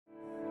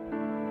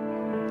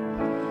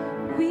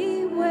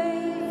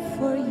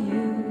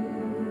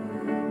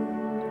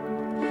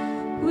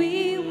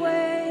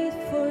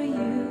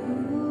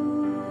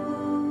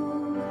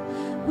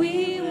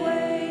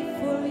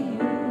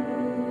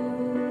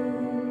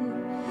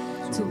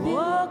to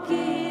walk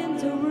in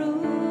the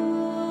room.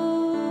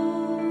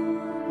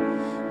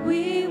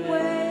 We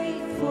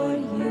wait for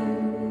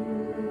you.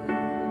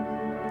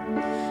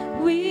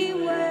 We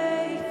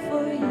wait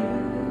for you.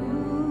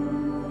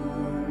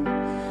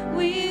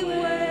 We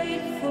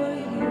wait for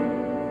you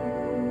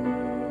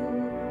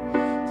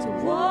to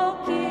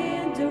walk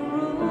in the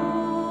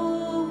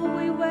room.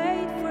 We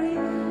wait for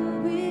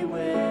you. We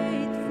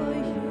wait for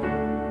you.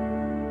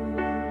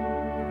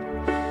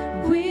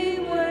 We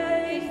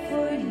wait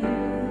for you.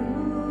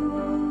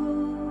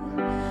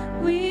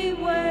 We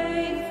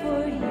wait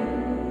for you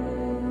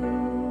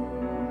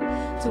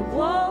to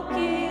walk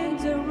in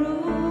the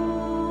room.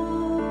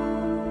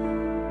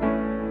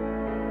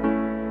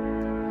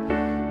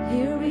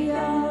 Here we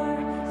are,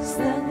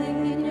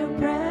 standing in your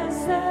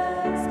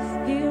presence.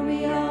 Here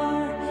we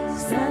are,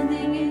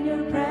 standing in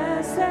your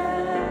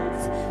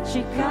presence.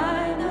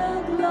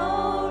 Shekinah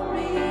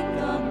glory,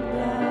 come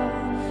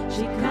down.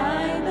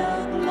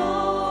 Shekinah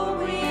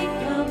glory,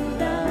 come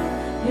down.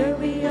 Here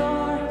we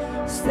are,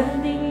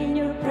 standing in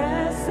your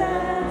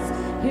presence.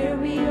 Here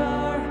we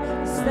are,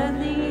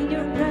 standing in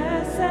your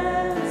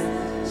presence.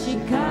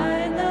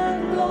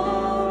 Shekinah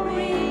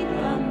glory,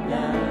 come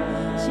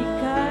down.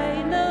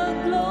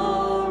 Shekinah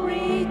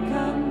glory,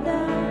 come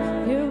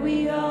down. Here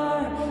we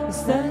are,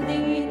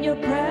 standing in your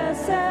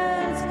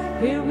presence.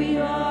 Here we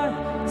are,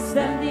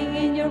 standing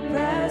in your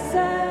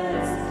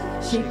presence.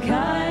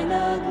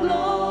 Shekinah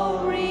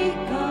glory,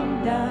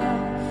 come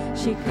down.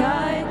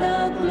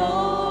 Shekinah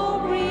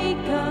glory,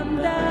 come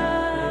down.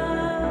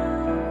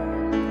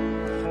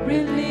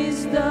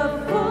 Release the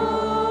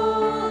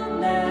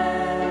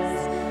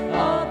fullness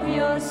of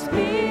your spirit.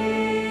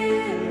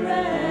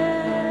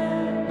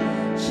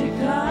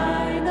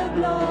 Shekinah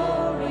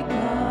glory,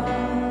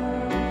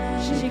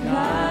 come.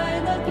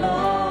 Shekinah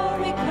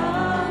glory,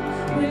 come.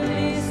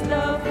 Release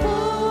the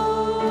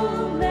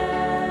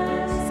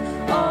fullness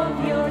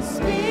of your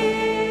spirit.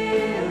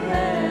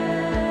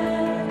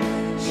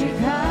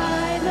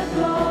 Shekinah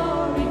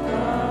glory,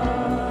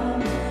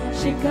 come.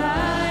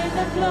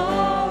 Shekinah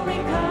glory,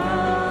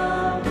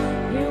 come.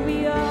 Here we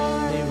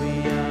are,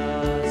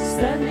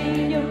 standing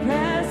in your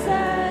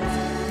presence.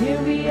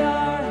 Here we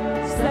are,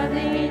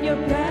 standing in your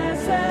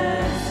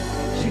presence.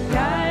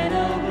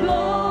 Shekinah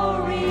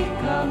glory,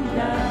 come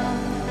down.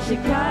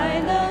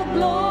 Shekinah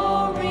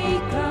glory,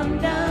 come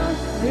down.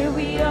 Here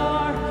we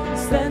are,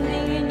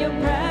 standing in your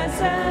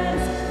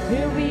presence.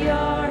 Here we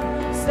are,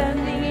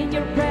 standing in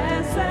your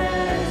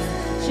presence.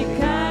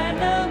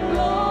 Shekinah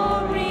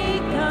glory,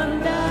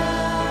 come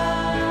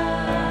down.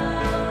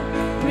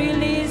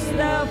 Release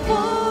the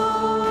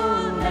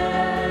fullness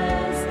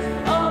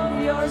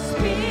of your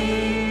spirit.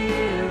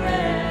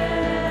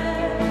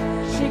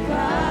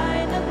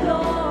 Shekinah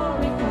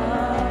glory,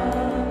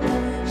 come.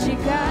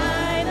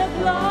 Shekinah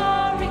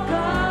glory,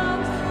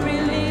 come.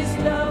 Release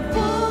the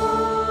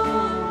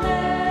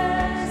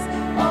fullness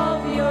of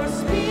your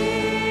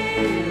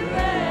spirit.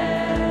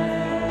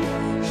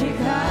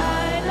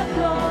 Shekinah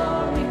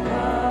glory,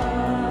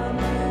 come.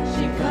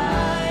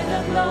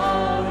 Shekinah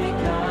glory,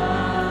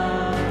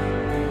 come.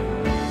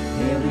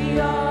 Here we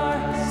are,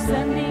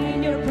 standing in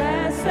your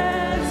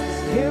presence.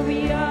 Here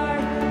we are,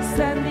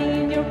 standing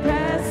in your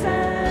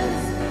presence.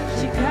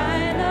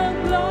 Shekinah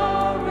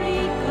glory,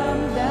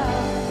 come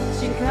down.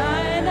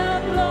 Shekinah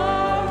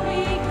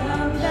glory,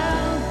 come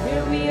down.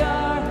 Here we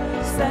are,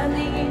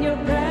 standing in your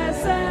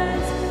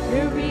presence.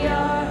 Here we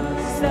are,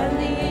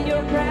 standing in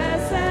your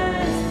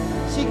presence.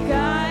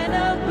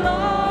 Shekinah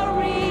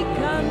glory,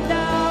 come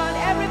down.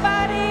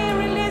 Everybody,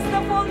 release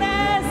the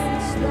fullness.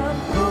 The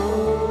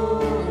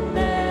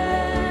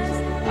fullness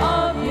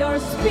of your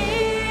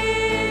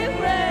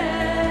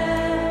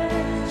spirit.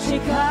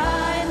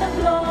 Shekinah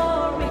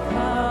glory,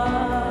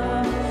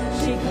 come.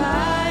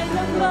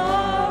 Shekinah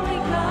glory,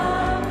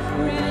 come.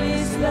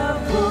 Release the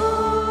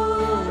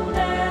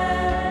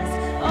fullness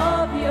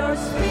of your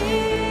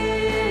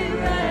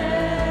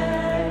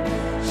spirit.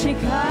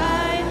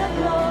 Shekinah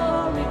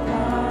glory,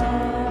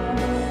 come.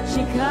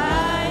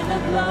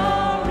 Shekinah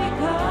glory,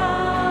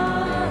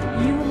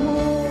 come. You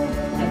move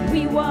and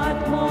we want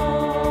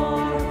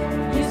more.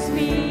 You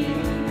speak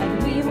and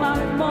we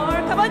want more.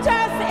 Come on,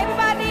 church,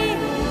 everybody.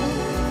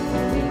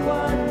 We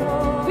want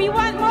more. We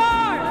want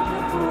more.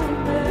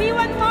 We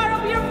want more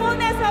of your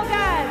fullness, oh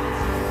God.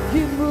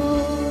 You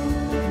move,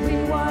 we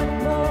want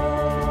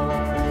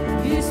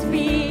more. You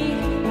speak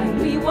and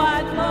we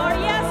want more.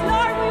 Yes,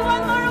 Lord, we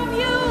want more of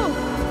you.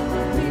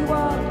 We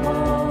want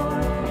more.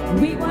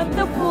 We want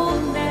the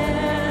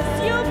fullness.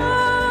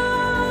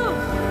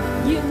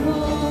 You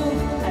move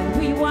and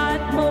we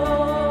want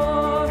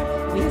more.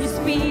 You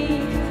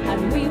speak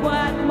and we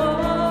want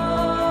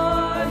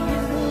more. You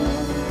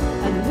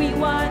move and we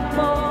want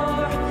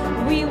more.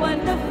 We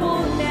want the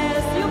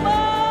fullness.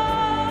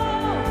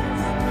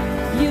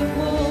 You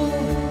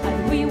move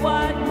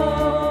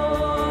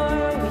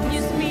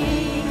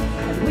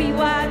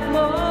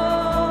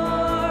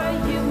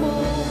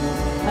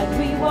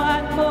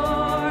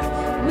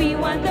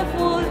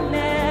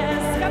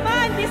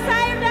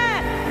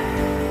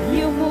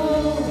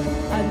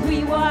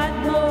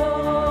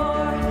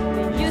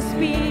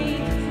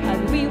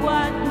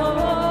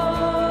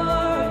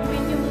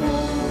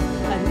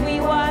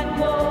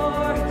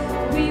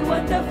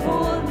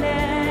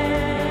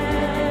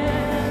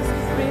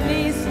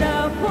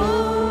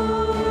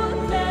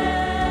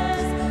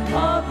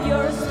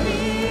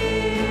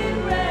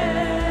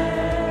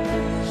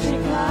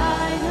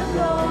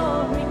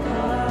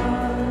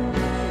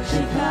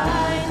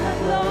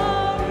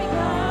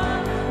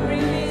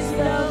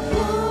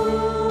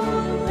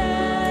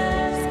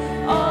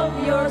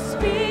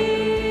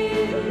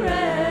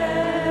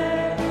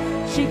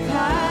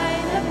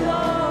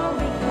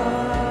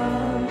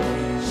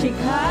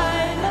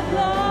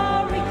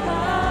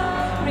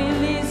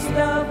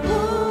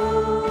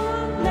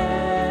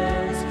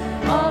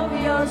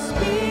your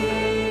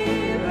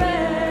spirit.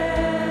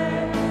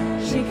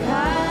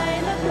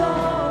 Shekinah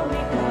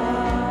glory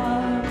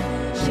come.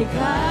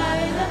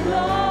 Shekinah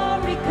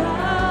glory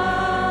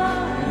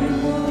come. You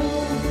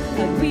move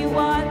and we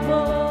want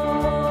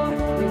more.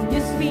 When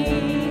you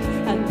speak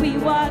and we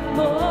want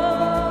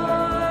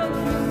more.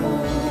 You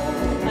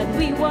move and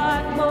we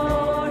want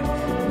more.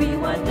 We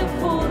want the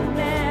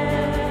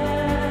fullness.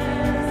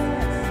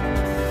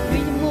 We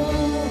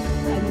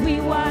move and we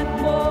want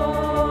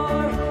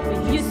more.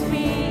 When you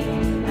speak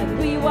and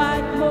we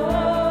want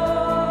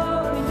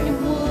more. When you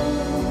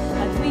move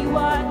and we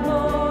want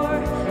more.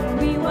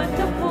 We want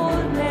the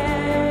fullness.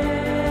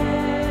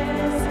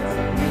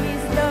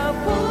 Release the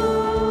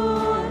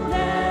fullness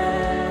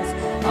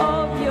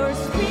of your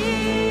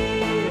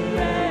spirit.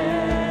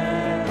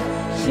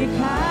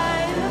 Shekinah